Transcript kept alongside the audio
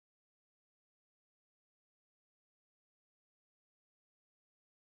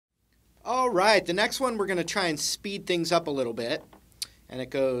All right, the next one we're going to try and speed things up a little bit. And it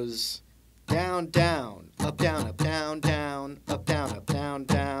goes down, down, up, down, up, down, down, up, down, up, down,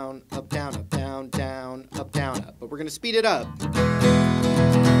 down, up, down, up, down, down, up, down, up. But we're going to speed it up.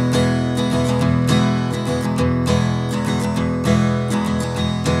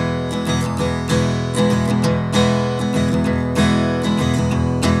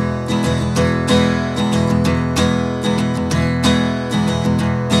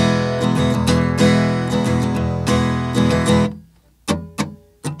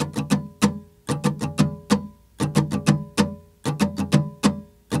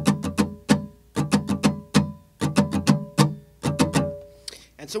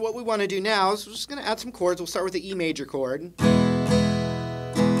 And so what we want to do now is we're just going to add some chords. We'll start with the E major chord.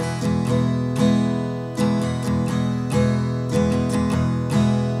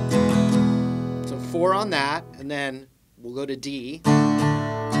 So 4 on that, and then we'll go to D.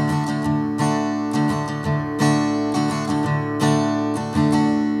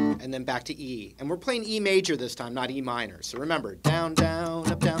 And then back to E. And we're playing E major this time, not E minor. So remember, down,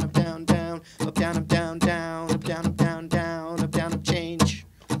 down, up, down, up, down, down, up, down, up, down, down, up, down, up, down, down, up, down, up, change.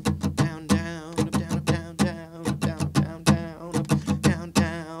 Down, down, up, down, up, down, down, up, down, up, down, down, up, down,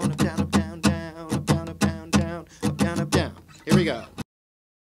 down, up, down, up, down, down, up, down, up, down, down, up, down, up, down. Here we go.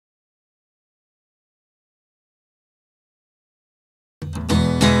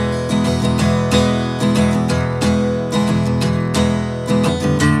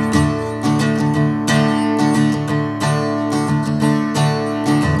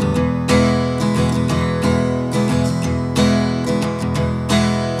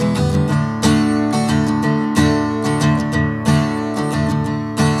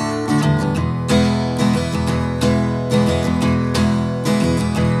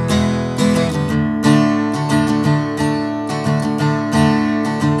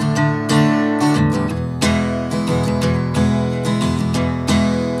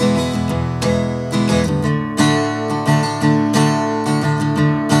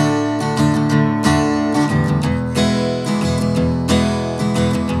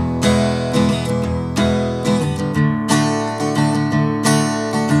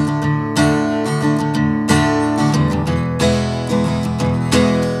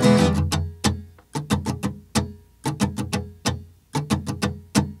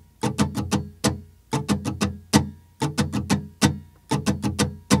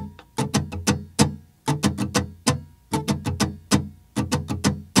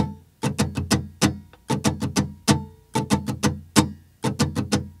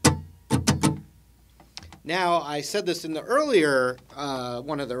 Now, I said this in the earlier,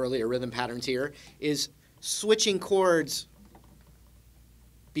 one of the earlier rhythm patterns here, is switching chords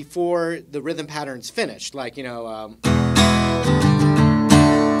before the rhythm pattern's finished. Like, you know,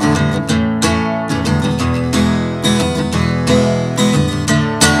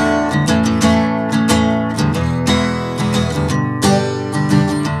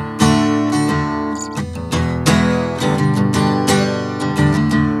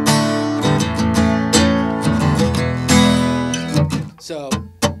 so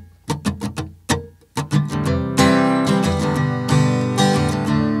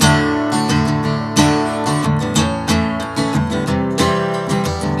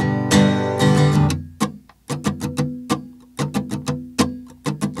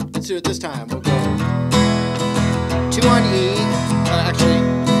let's do it this time. We'll go 2 on E, actually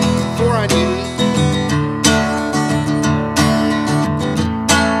 4 on E.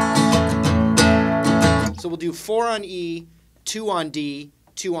 So we'll do 4 on E, 2 on D,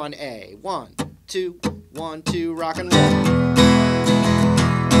 2 on A. 1, 2, 1, 2, rock and roll.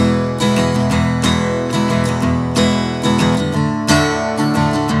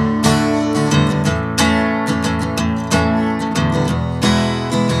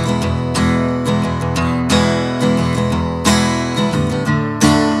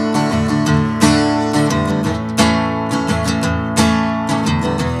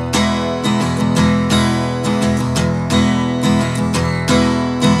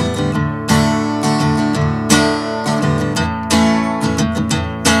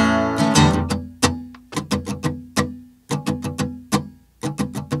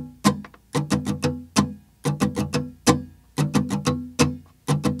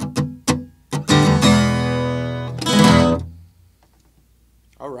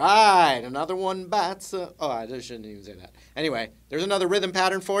 All right, another one bites. Oh, I shouldn't even say that. Anyway, there's another rhythm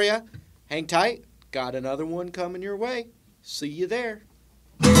pattern for you. Hang tight. Got another one coming your way. See you there.